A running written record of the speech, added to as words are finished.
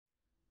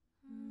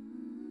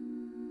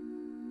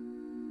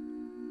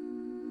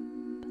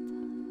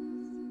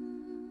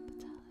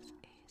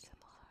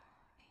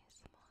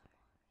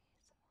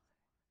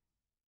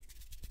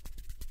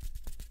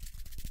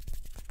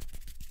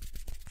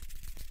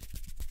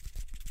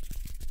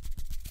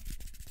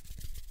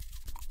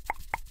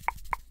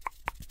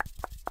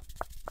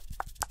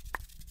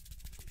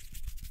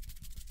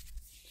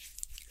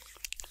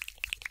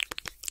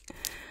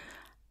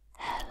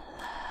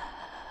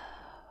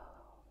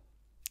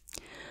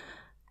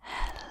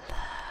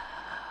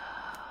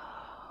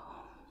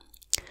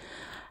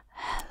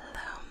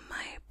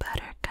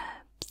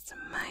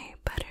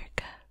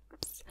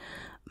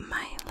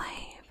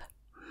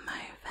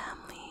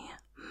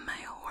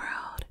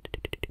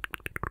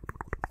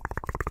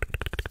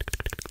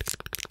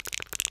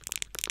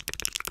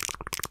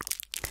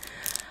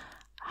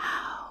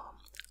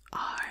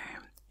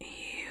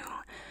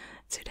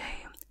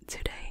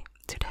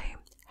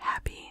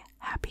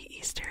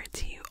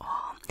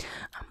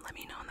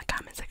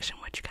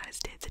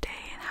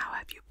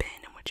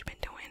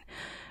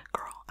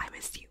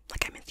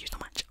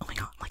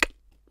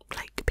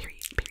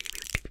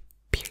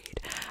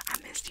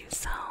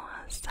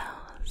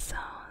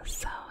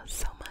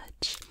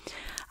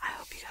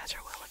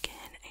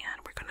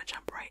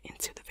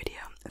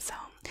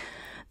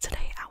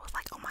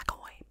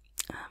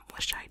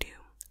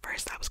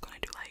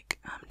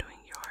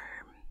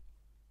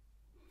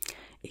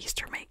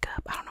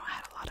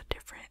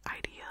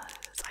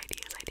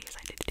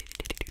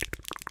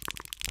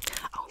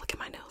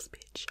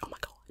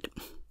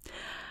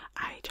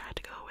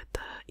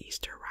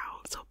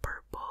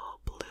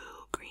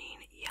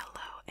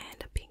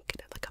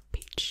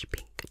peach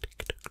pink.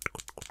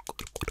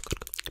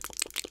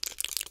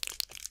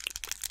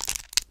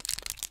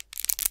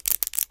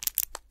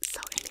 So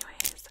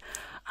anyways,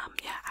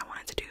 yeah, I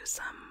wanted to do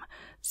some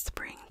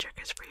spring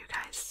triggers for you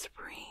guys.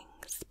 Spring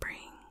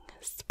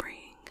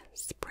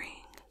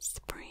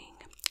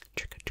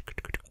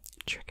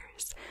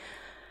triggers.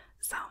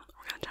 So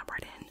we're gonna jump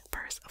right in.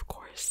 First, of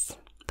course,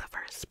 the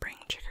first spring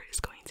trigger is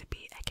going to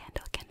be a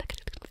candle.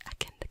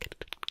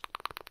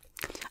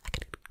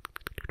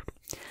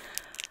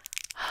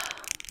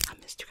 I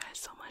missed you guys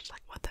so much,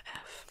 like what the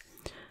F.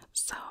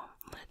 So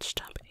let's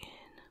jump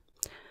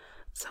in.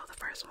 So the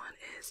first one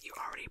is, you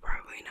already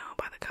probably know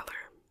by the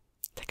color.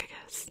 Take a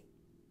guess.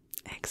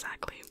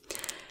 Exactly.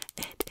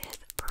 It is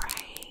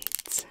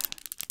bright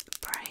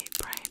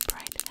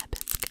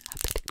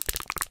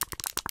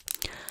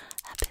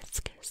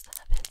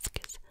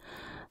hibiscus.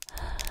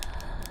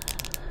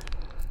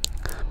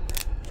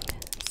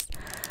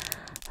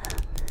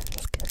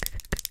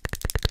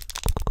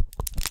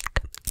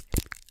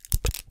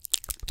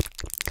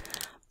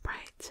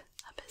 Bright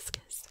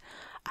hibiscus.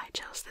 I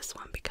chose this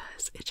one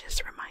because it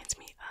just reminds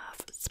me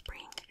of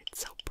spring.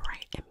 It's so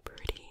bright and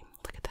pretty.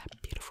 Look at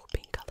that beautiful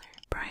pink color.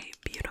 Bright,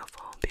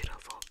 beautiful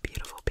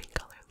pink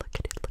color. Look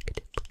at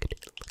it.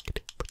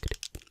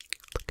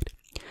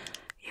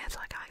 Yeah, so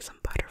I got like some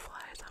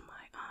butterflies on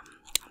my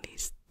on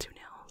these two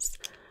nails.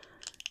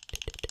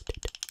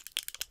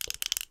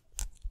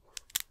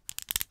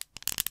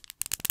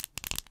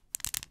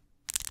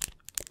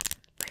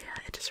 But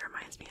yeah, it just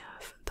reminds me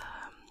of the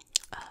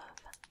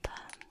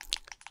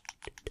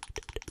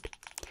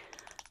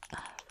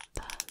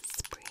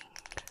spring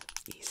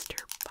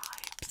Easter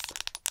vibes.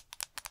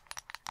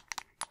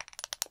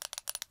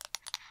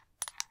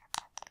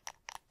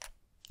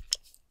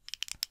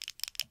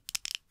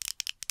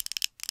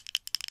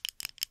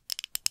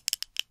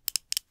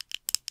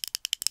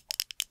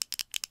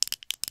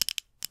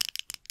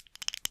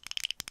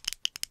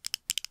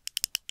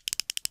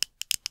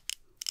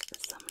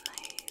 Some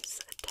nice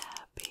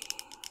tapping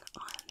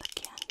on the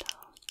candle.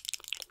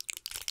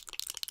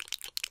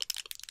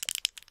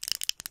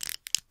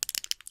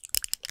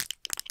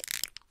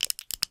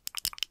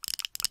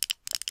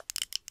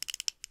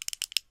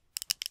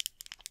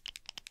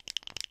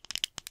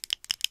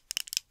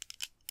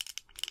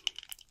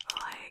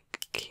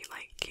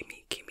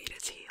 Give me the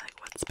tea. Like,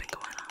 what's been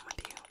going on with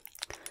you?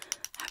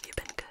 Have you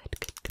been good?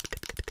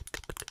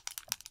 Good.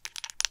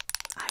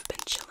 I've been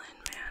chilling,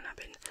 man.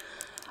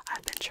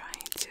 I've been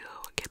trying to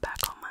get back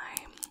on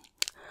my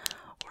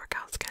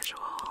workout schedule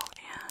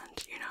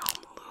and, you know,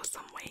 lose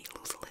some weight,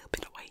 lose a little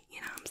bit of weight,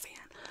 you know what I'm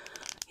saying?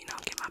 You know,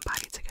 get my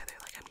body together.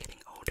 Like, I'm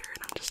getting older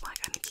and I'm just like,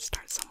 I need to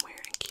start somewhere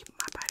and keep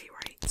my body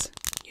right,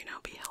 you know,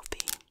 be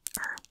healthy.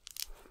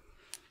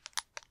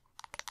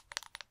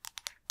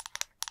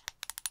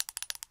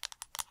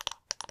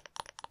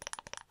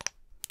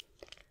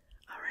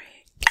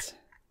 Alright.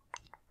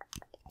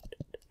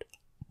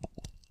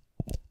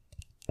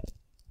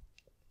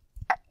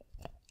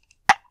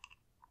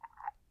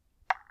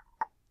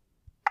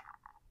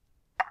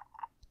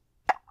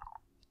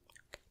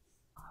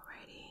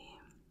 Alrighty.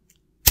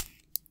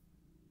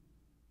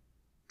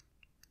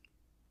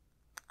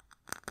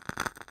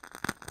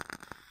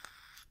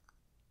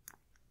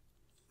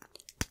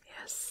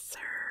 Yes,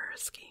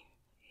 sirski.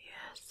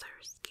 Yes,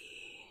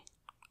 sirski.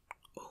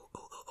 Oh.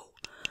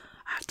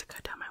 I have to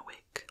cut down my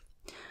wig.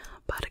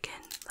 But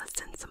again, let's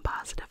send some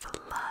positive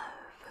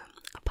love.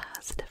 A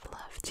positive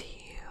love to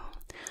you.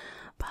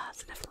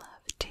 Positive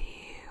love to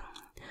you.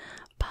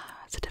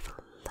 Positive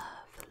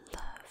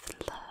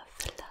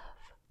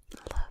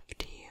love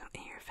to you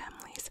and your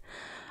families.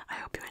 I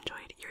hope you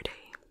enjoyed your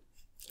day,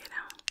 you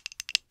know.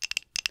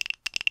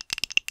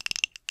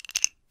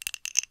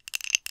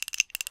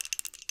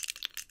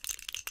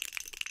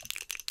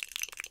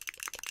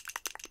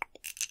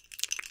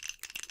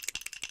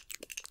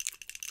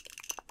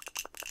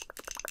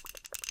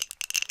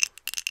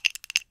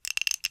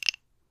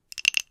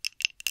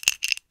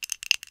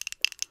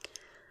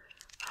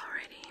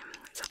 Alrighty,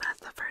 so that's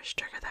the first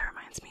trigger that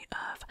reminds me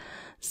of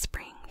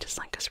spring, just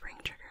like a spring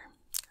trigger.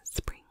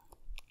 Spring.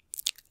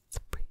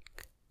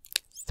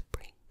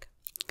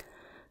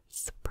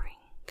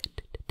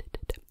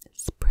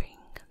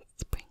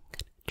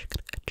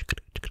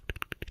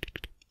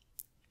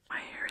 My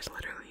hair is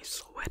literally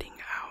sweating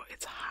out.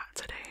 It's hot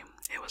today.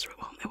 It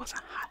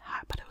wasn't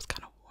hot, but it was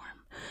kind of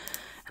warm.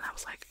 And I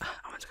was like,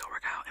 I went to go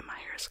work out and my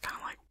hair is kind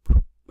of like.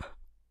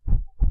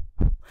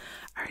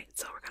 Alright,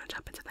 so we're gonna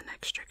jump into the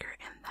next trigger,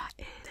 and that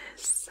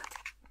is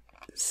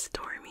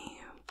Stormy.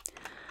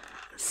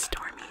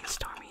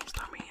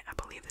 I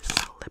believe this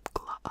is a lip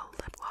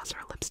gloss or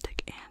a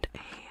lipstick and a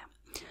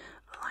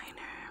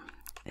liner.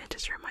 It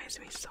just reminds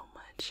me so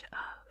much of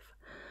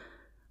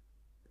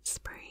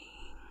spring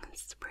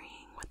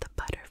with the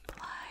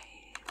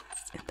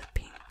butterflies and the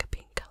pink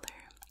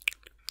color.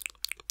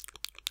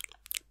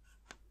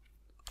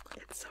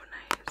 It's so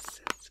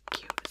nice. It's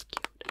cute.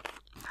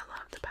 I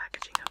love the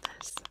packaging of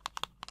this.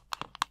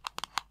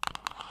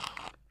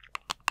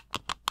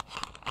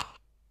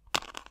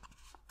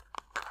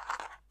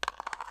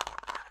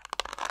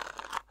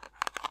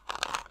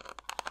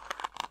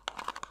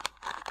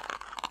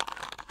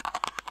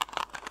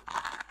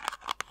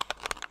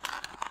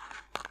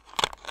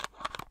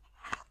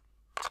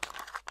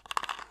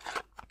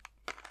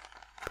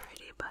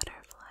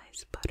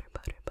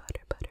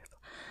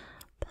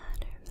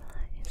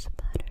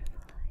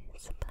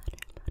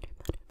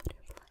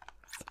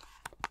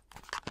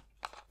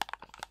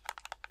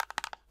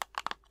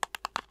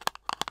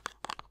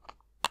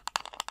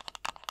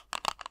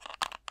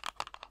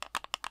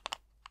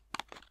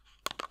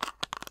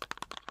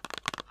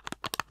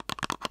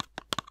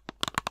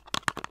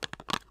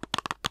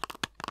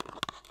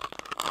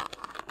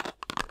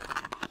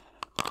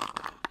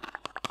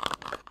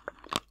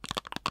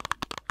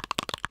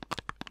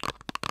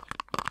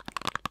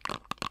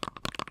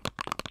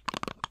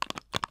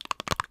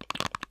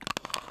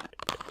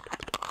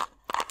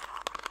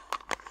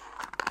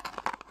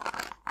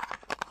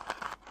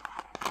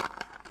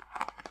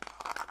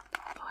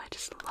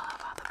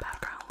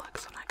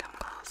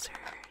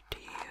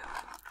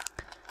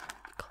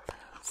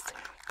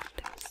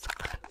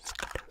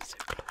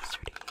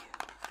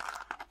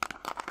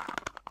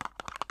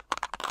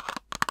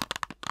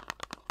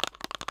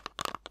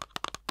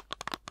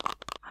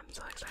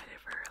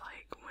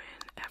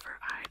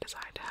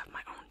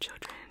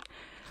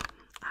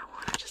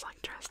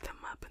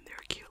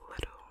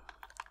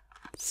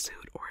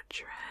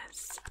 dress.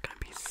 It's gonna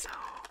be so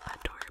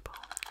adorable.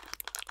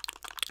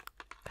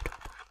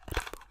 Adorable,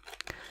 adorable.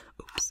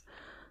 Oops.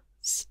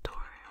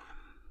 Stormy.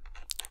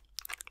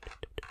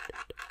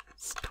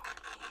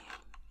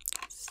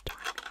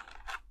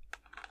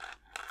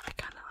 It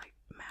kind of like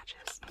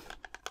matches.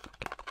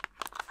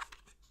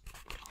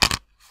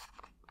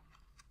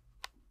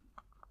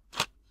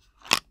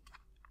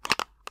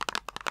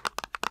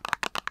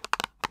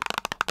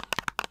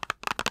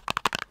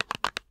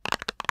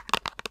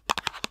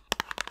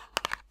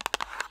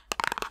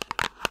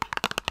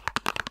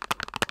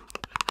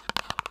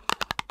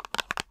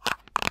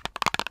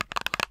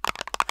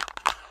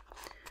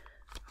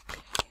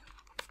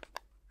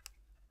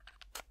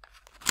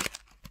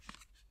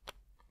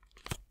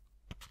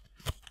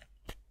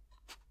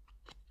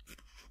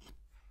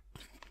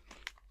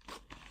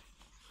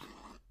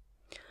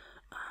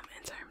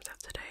 In terms of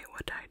today,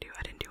 what did I do?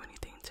 I didn't do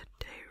anything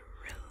today,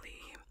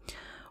 really.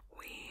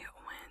 We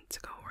went to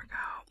go work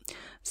out.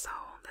 So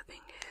the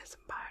thing is,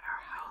 by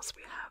our house,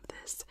 we have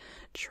this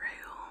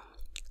trail.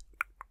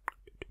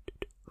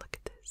 Look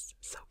at this,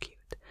 so cute.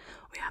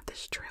 We have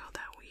this trail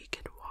that we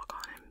could walk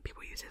on, and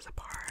people use it as a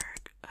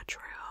park, a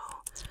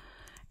trail,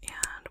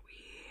 and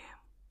we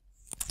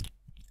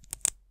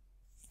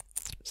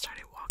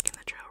started walking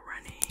the trail,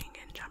 running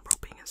and jump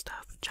roping and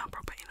stuff. Jump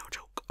roping ain't no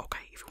joke,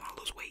 okay? If you want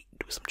to lose weight,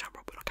 do some jump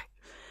roping, okay?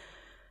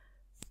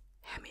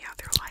 Had me out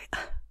there like,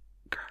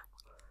 girl,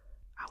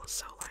 I was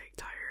so like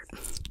tired,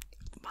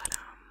 but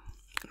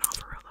no,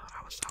 for real though,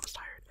 I was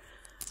tired.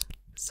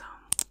 So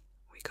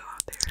we go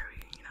out there,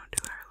 we, you know,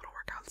 do our little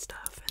workout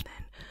stuff, and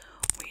then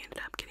we ended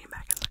up getting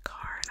back in the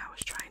car, and I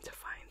was trying to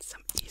find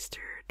some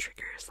Easter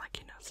triggers, like,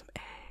 you know, some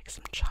eggs,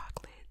 some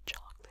chocolate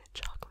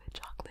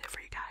for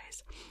you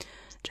guys,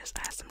 just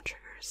as some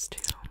triggers to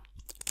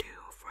do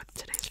for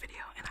today's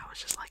video. And I was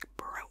just like,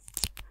 bro,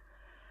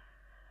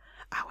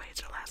 I waited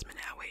to the last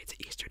minute, I waited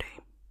to Easter Day,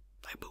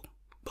 like,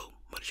 boom,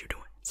 what are you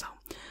doing? So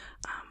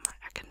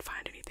I couldn't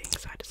find anything,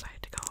 so I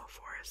decided to go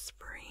for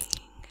spring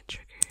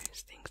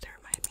triggers, things that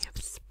remind me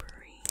of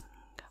spring.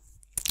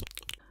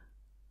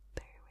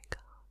 There we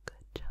go,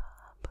 good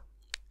job.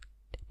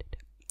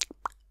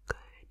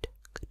 Good.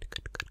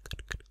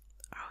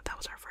 Oh, that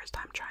was our first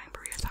time trying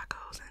burrito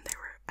tacos, and they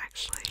were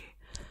actually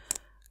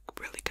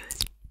really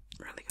good.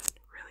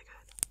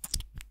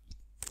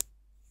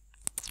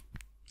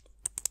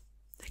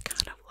 They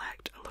kind of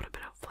lacked a little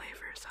bit of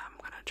flavor, so I'm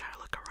gonna try to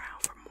look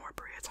around for more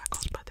burrito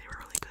tacos, but they were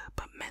really good,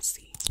 but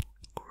messy,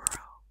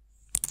 girl.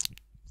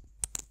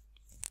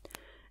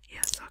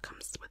 Yeah, so it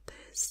comes with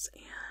this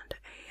and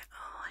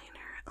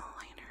a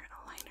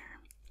liner.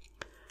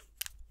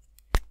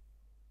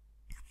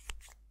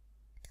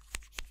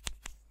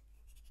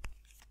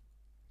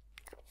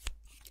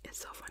 It's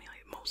so funny,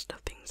 like most of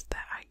things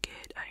that I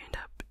get, I end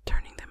up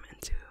turning them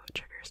into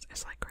triggers.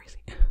 It's like crazy.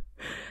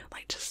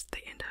 Like, just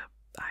they end up,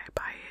 I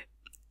buy it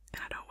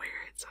and I don't wear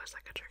it, so it's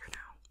like a trigger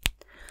now.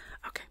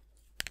 Okay.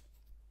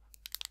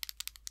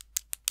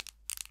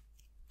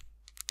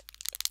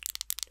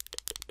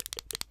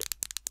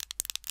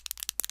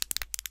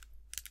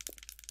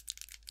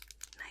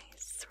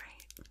 Nice,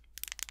 right?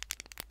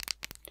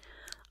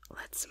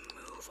 Let's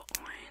move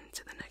on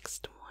to the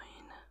next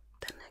one.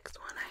 The next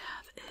one I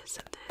have is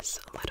this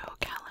little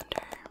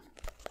calendar.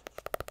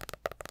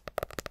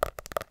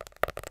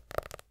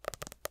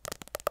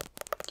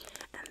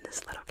 And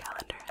this little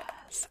calendar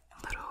has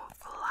little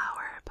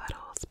flower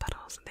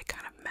petals. They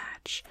kind of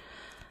match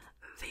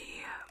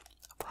the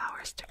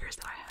flower stickers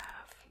that I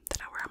have,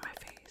 that I wear on my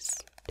face.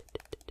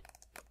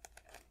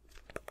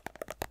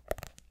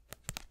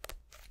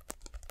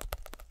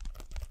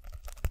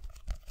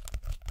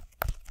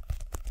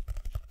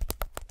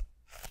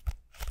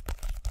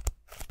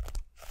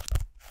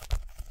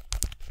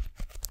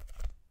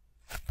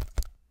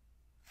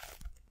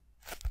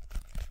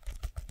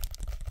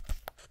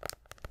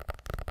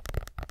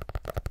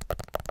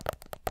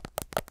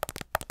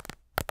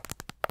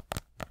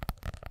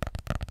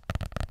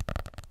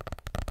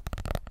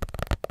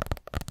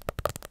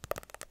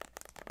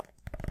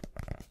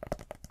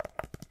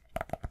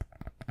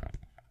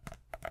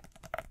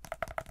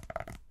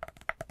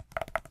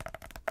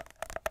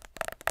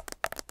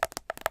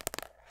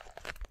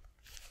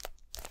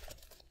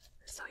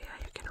 So yeah,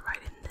 you can write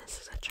in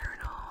this as a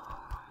journal.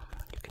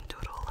 You can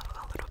doodle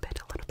a little bit,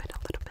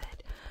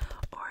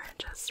 or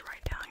just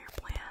write down your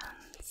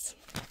plans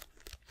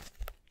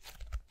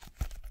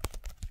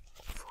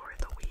for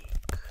the week.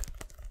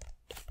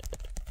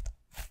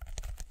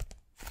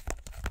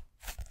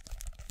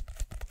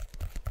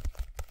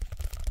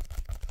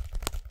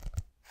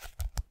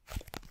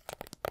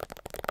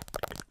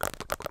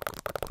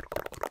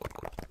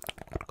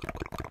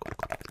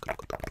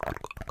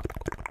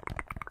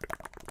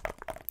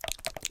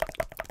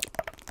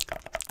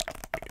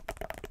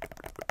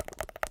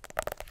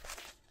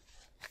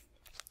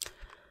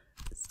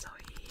 So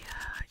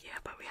yeah,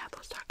 but we had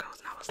those tacos,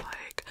 and I was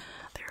like,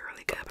 they were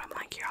really good, but I'm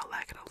like, y'all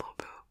lacking a little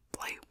bit of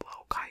flavor.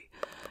 Okay,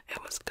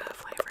 it was good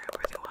flavor, it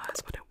really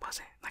was, but it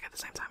wasn't, like, at the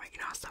same time, like, you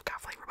know, I still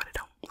got flavor, but it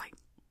don't, like,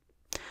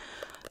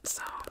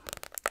 so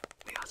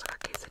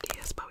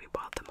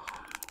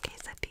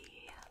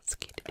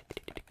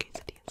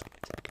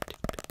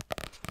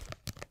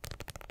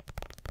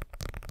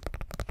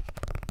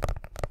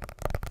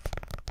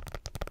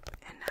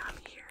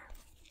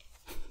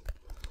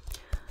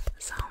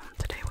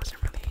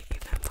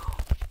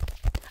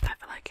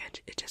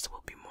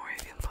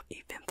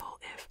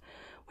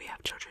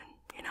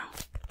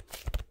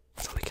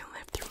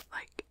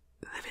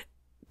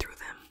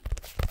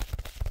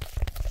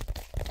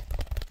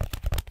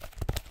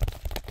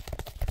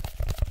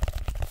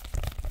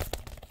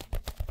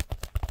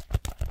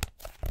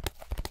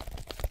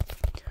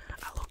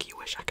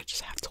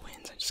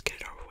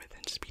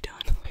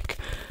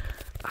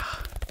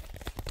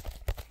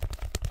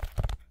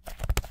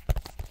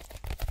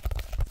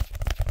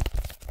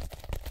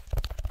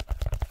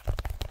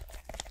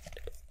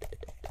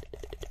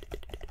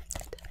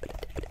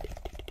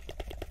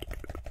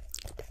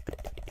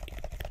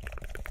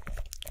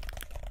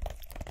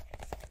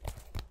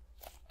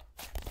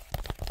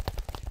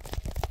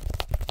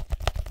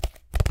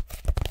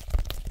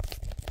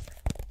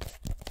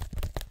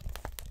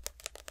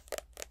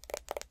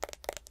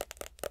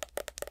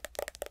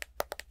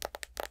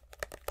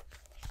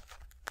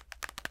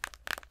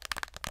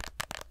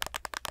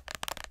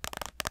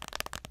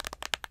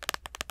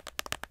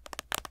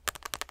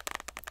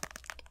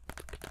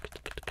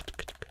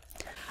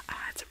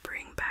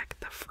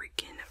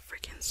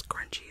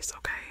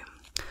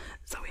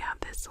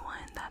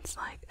is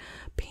like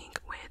pink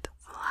with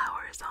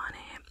flowers on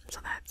it. So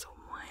that's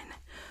one.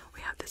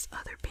 We have this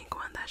other pink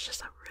one that's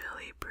just a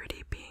really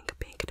pretty pink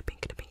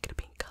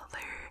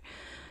color.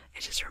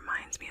 It just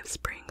reminds me of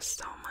spring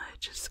so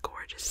much. It's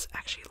gorgeous.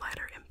 Actually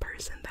lighter in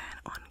person than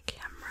on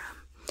camera.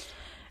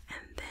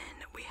 And then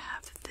we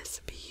have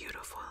this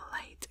beautiful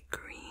light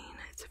green.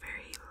 It's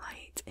very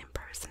light in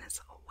person. It's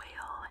a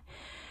whale.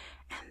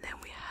 And then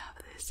we have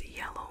this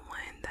yellow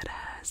one that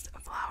has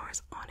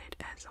flowers on it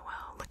as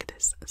well. Look at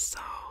this. So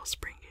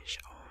springish.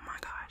 Oh my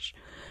gosh.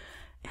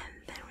 And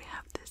then we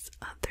have this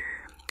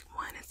other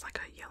one. It's like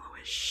a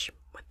yellowish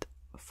with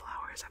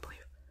flowers, I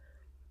believe.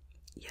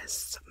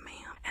 Yes,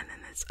 ma'am. And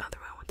then this other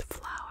one with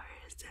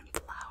flowers and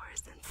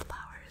flowers and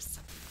flowers.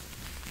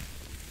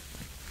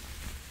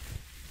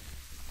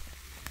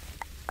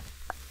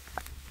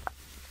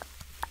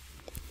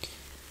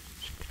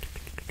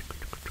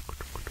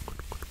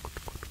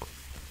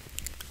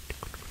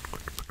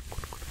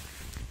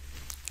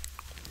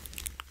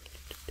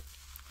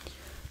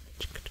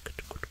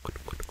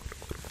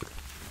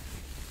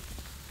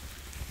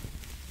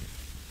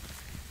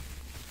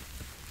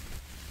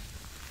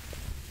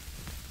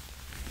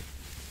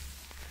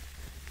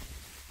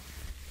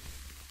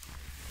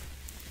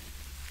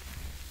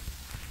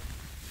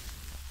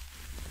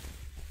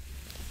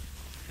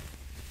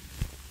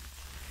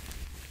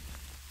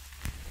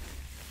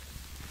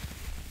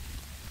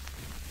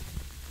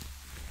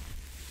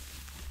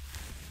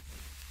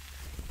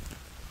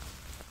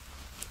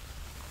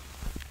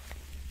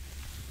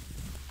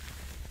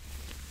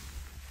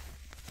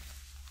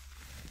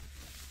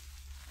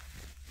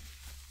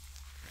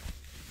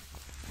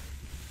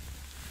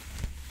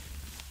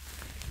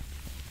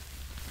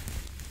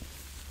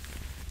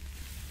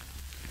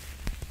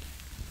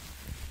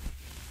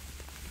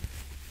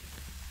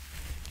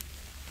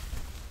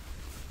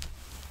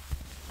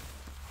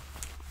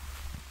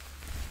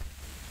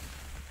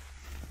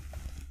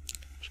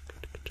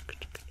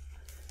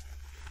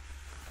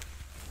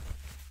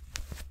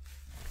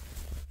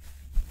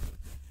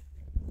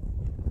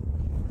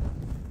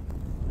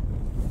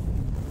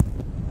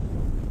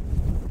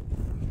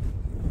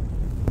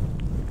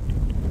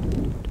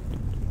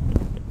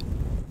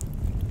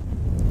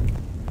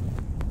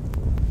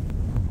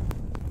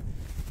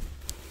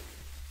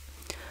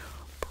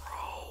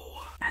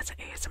 As an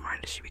ASMR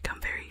artist, you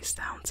become very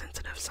sound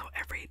sensitive, so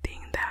everything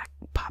that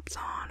pops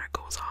on or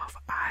goes off,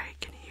 I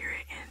can hear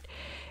it, and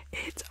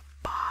it's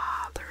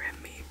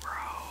bothering me, bro.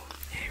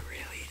 It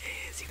really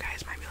is. You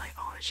guys might be like,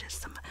 oh, it's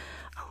just a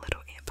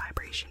little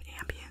vibration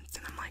ambience,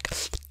 and I'm like,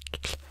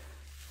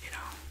 you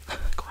know,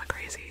 going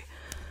crazy,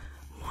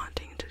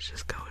 wanting to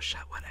just go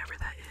shut whatever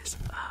that is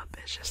up.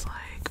 It's just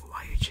like,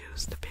 why you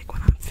choose to pick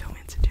when I'm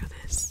filming to do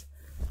this?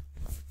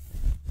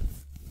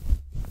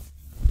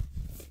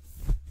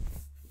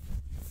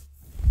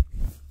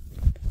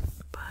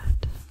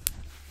 But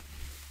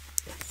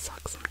it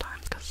sucks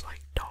sometimes because,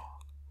 like, dog,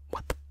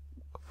 what the?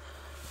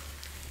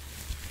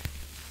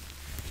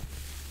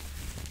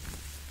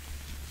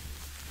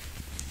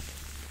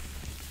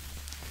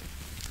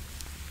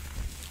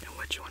 And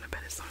what you want to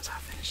bet, as soon as I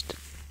finished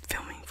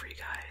filming for you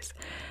guys,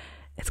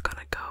 it's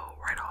gonna go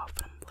right off.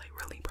 And I'm like,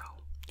 really, bro?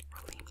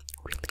 Really?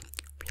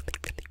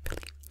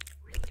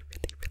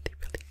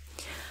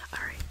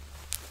 Alright.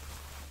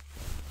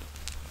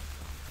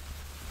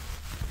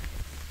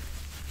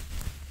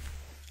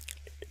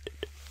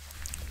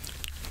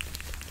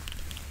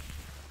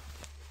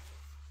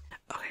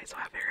 Okay, so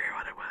I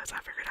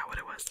figured out what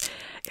it was.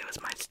 It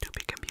was my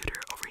stupid computer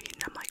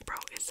overheating. I'm like, bro,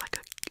 it's like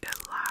a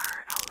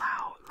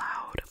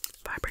loud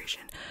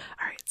vibration.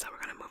 Alright, so we're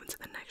gonna move into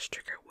the next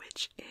trigger,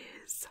 which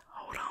is,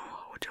 hold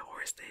your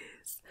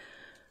horses.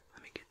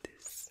 Let me get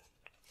this.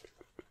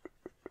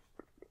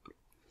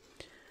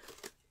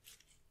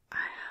 I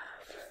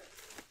have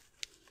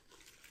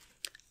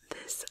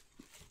this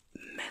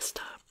messed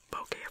up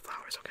bouquet of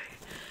flowers, okay?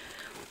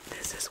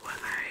 This is what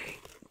I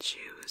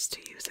choose to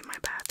use in my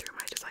bathroom.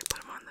 I just like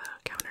put them on the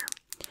counter,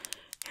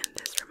 and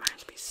this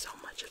reminds me so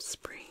much of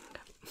spring.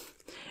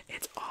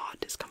 It's all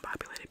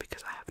discombobulated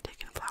because I have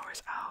taken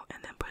flowers out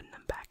and then putting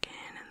them back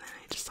in, and then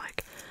it just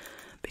like,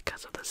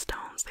 because of the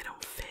stones, they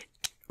don't fit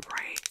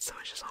right, so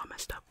it's just all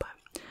messed up.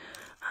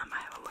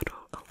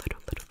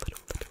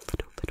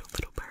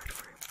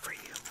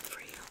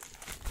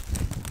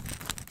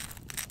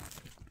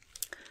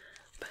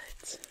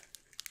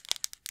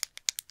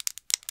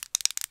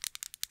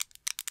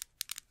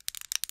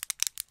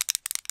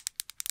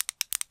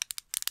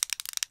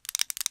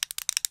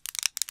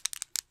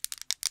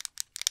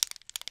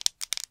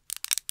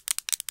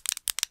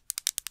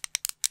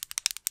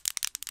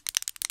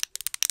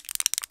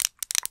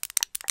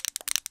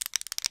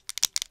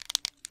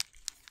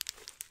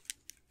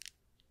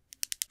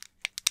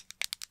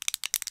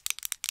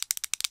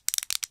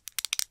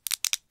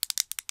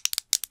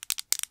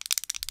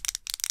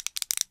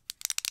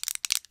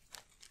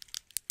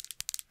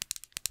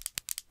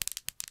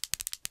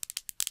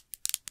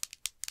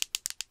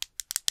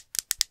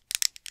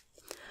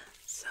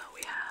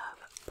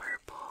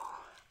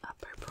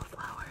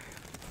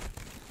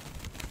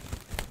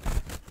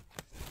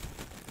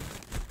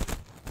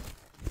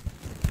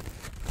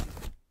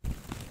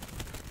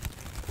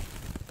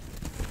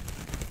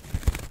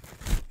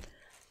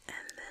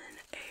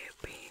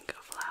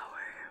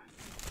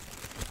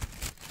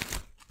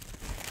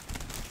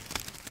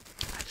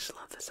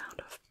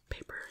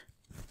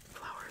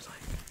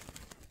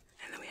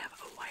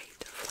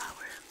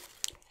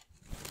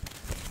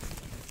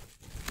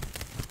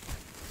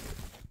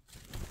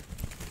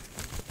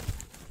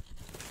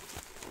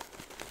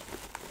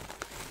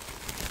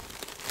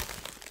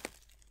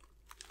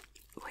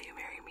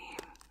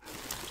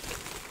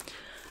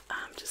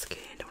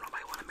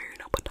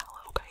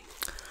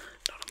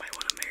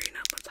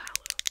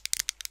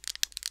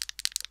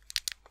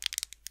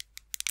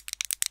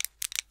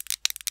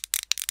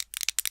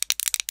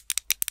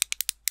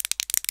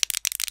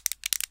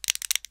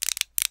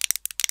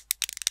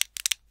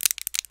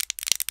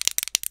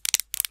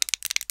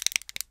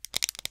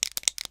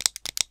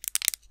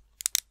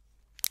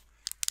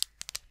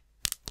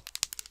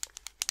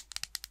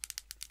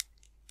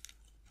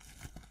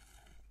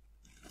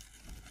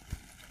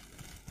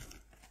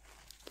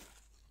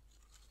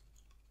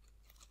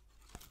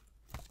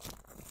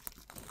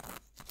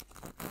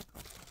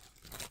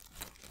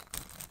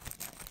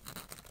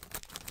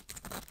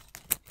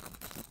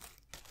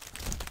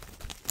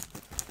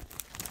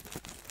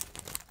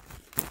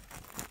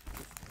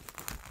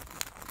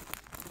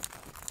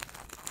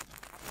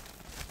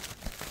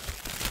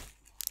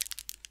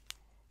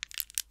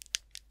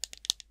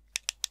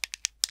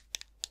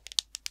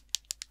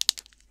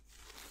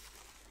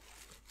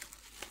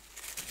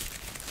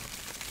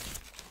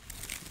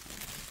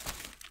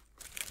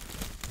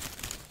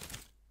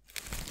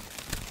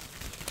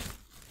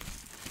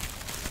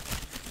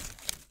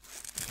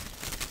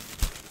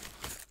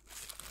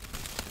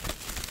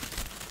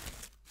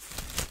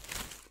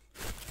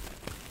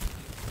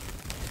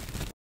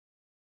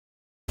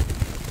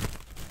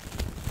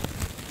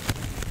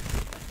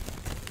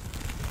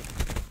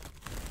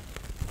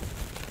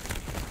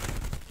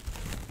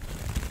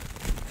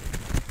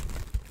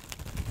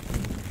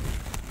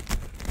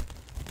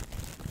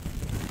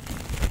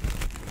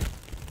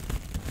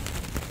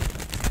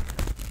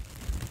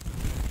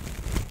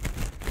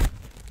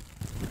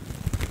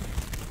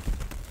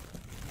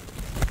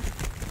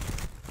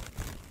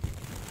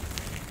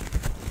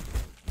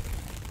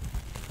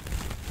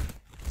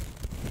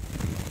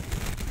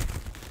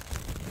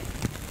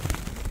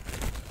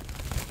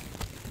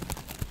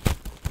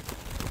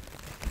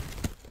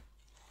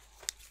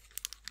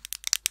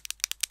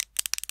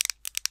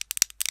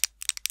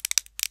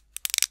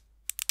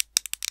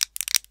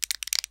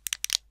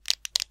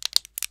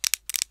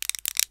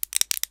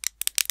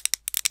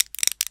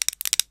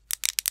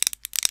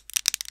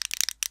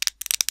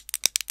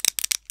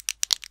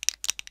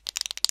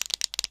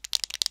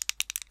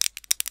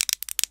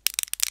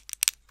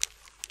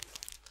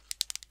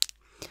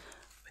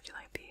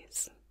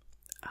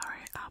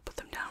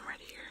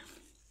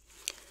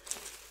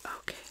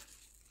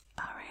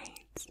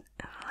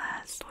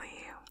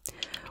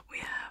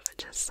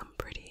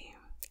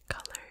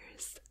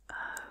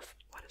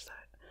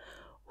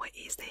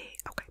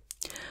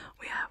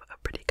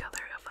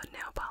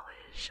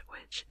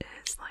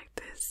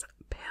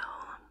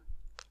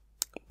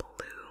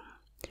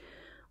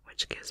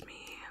 which gives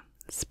me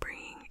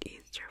spring,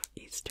 Easter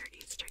vibes.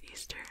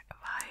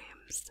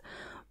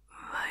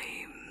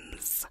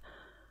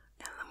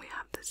 And then we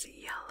have this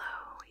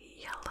yellow.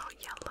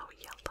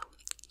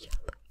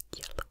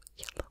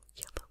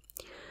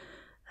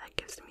 That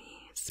gives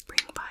me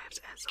spring vibes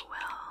as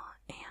well.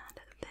 And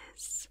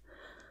this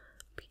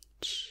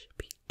peach.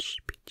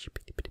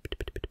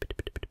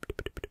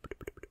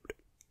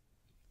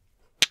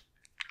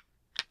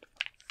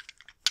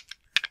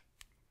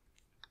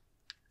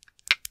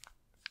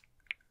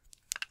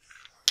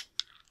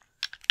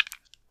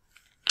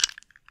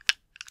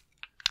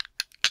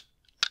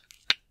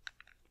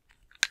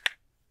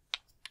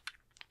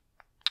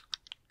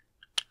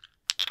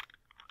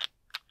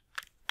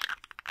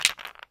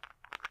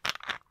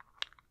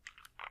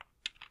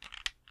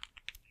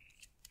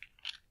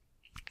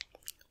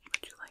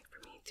 Would you like for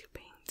me to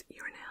paint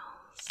your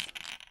nails?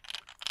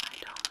 I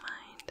don't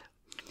mind.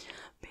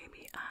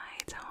 Baby, I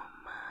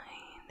don't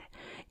mind.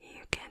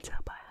 You can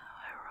tell by how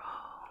I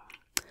roll.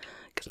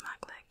 Cause my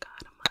click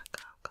got in my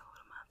cup, cold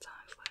in my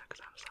tongue sweater.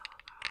 Cause I'm so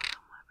cold.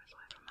 I'm wiping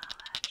sweat from my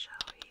last show.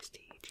 He's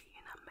TG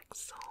and I'm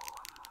XO.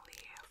 I'm only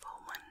here for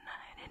one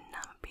night and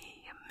I'ma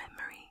be a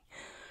memory.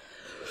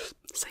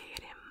 Say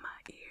it in my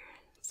ear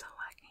so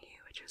I can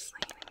hear what you're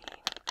saying to me.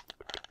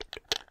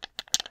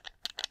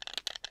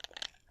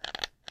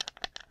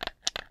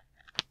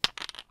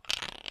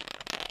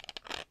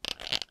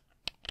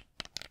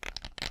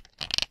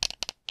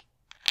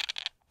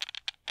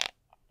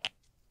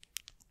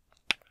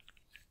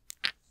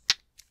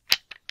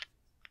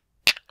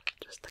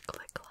 Just a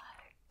click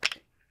like the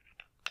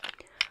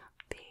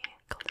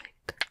click.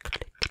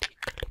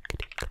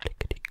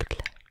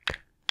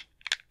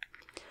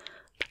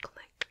 The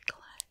click.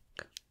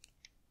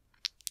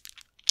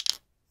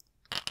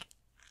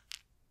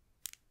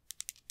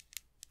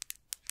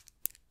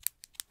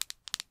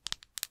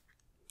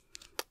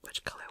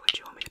 Which color would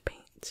you want me to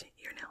paint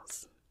your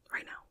nails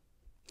right now?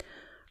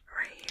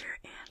 Right here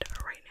and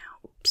right now.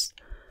 Oops.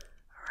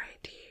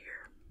 Right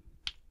here.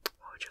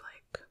 What would you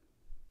like?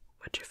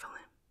 What you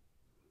feeling?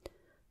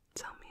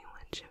 Tell me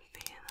what you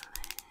feeling.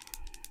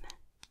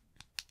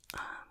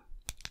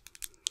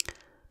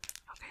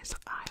 Okay, so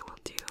I will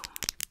do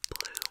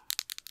blue.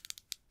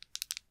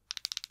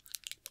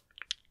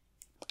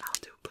 I'll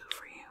do blue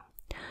for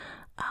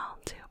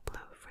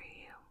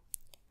you.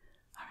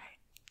 Alright.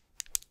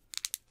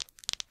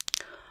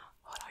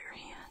 Hold out your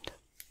hand.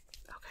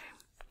 Okay.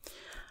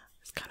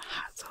 It's kinda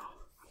hot, so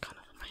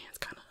my hand's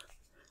kinda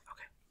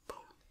okay,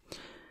 boom.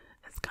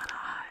 It's kinda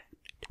hot.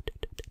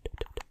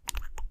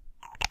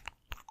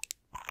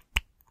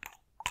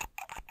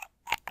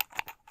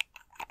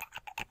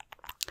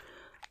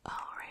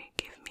 Alright,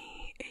 give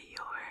me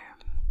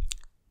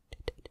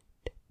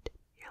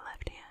your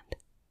left hand.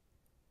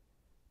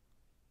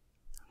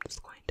 I'm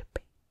just going to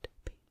paint.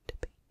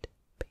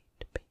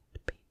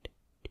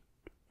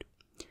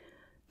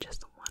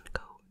 Just one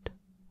coat.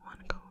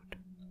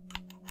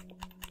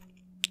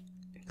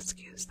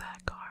 Excuse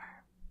that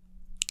car.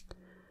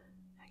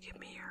 And give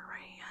me your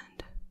right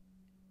hand.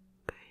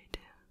 Good.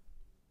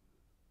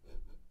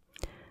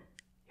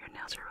 Your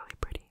nails are really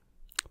pretty.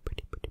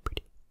 Pretty.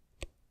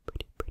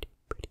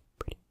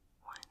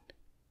 1,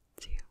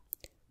 2,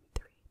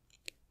 3,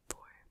 4,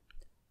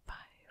 5.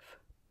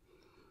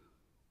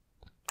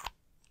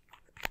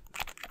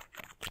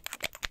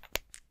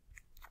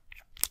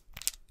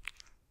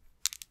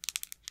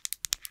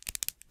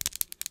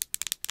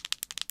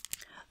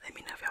 Let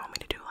me know if y'all want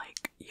me to do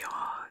like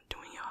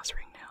doing y'all's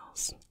ring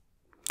nails.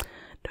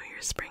 Do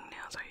your spring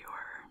nails or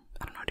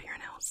I don't know, do your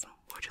nails.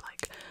 What would you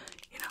like?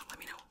 You know, let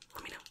me know.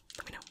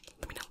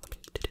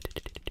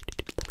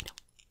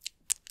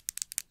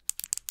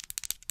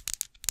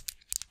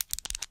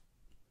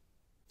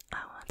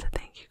 I want to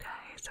thank you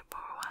guys for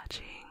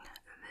watching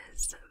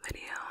this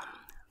video.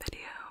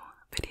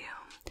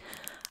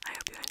 I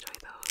hope you enjoy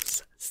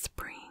those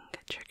spring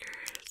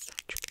triggers.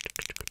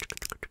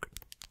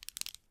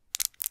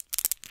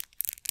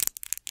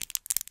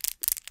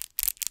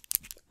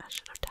 I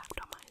should have tapped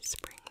on my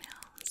spring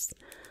nails.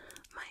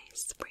 My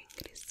spring.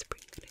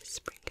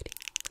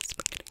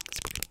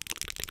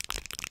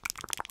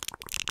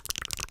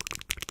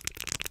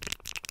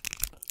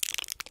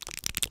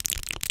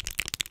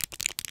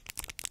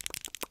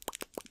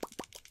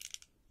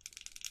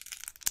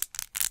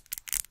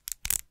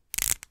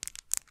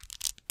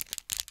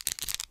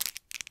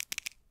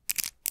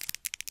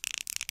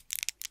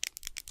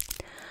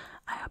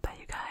 I hope that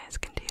you guys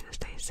continue to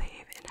stay safe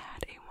and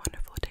had a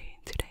wonderful day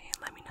today.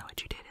 Let me know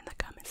what you did in the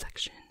comment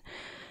section.